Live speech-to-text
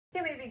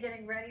You may be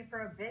getting ready for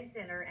a big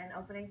dinner and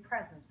opening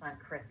presents on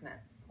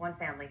Christmas. One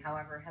family,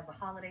 however, has a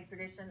holiday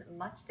tradition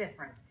much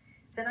different.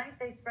 Tonight,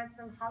 they spread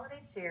some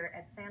holiday cheer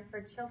at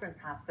Sanford Children's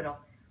Hospital,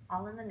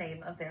 all in the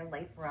name of their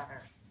late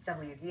brother.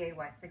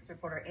 WDAY6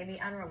 reporter Amy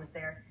Unruh was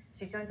there.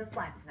 She joins us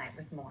live tonight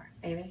with more.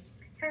 Amy?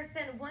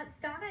 Kirsten, what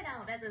started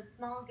out as a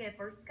small gift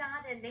for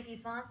Scott and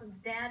Nikki Fossum's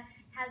dad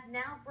has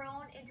now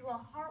grown into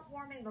a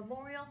heartwarming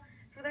memorial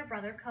for their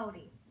brother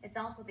Cody. It's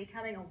also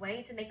becoming a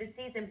way to make the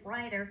season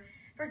brighter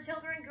for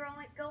children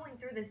going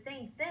through the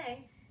same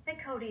thing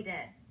that Cody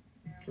did.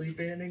 Sleep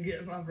in and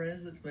get my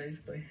presents,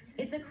 basically.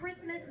 It's a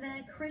Christmas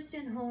that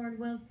Christian Horn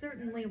will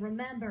certainly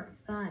remember,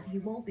 but he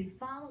won't be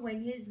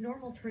following his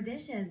normal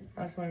traditions.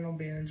 I was planning on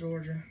being in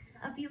Georgia.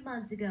 A few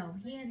months ago,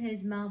 he and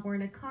his mom were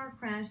in a car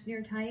crash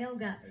near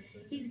Tioga.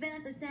 He's been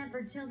at the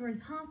Sanford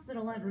Children's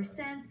Hospital ever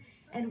since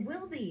and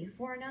will be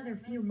for another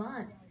few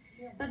months.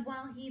 But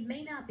while he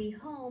may not be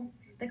home,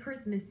 the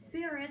Christmas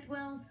spirit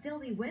will still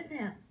be with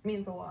him. It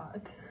means a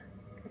lot.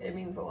 It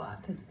means a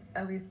lot to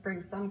at least bring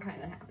some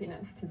kind of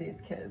happiness to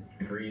these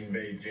kids. Green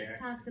Bay Jack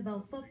Talks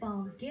about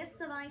football,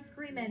 gifts of ice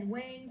cream and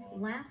wings,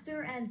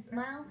 laughter and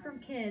smiles from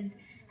kids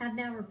have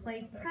now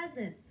replaced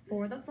presents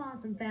for the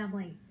Fossum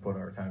family. Put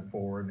our time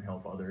forward and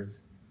help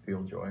others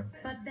feel joy.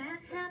 But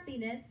that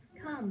happiness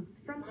comes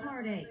from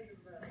heartache.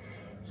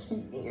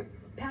 He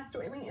passed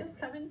away when he was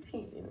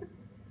 17.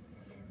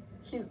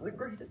 He's the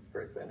greatest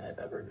person I've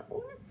ever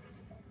known.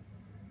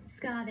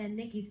 Scott and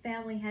Nikki's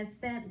family has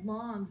spent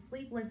long,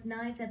 sleepless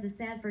nights at the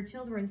Sanford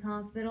Children's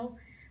Hospital.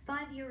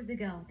 5 years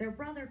ago, their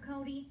brother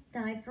Cody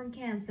died from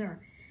cancer.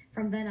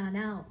 From then on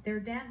out, their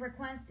dad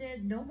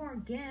requested no more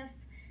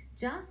gifts,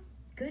 just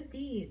good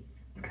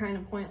deeds. It's kind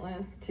of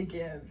pointless to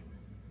give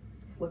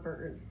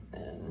slippers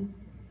and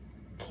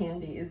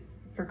candies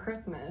for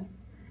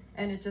Christmas.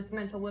 And it just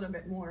meant a little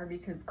bit more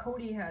because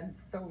Cody had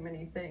so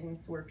many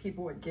things where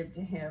people would give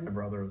to him. My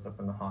brother was up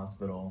in the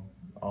hospital.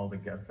 All the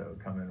guests that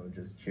would come in would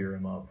just cheer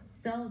him up.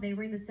 So they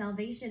ring the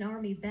Salvation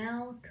Army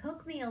bell,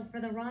 cook meals for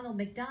the Ronald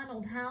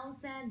McDonald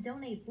House, and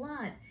donate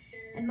blood.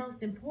 And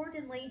most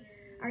importantly,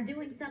 are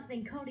doing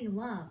something Cody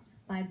loved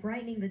by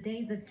brightening the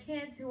days of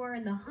kids who are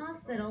in the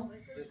hospital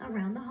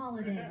around the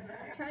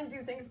holidays. Try and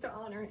do things to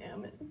honor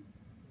him and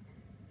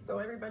so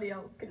everybody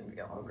else can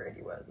feel how great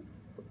he was.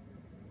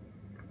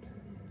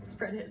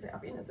 Spread his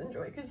happiness and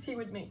joy because he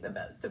would make the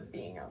best of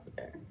being out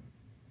there.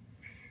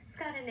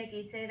 Scott and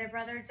Nikki say their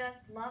brother just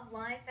loved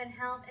life and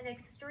held an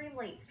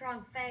extremely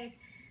strong faith.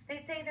 They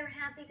say they're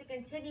happy to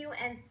continue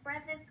and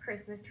spread this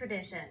Christmas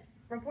tradition.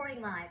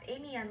 Reporting live,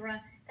 Amy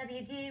Unruh,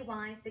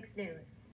 WDAY 6 News.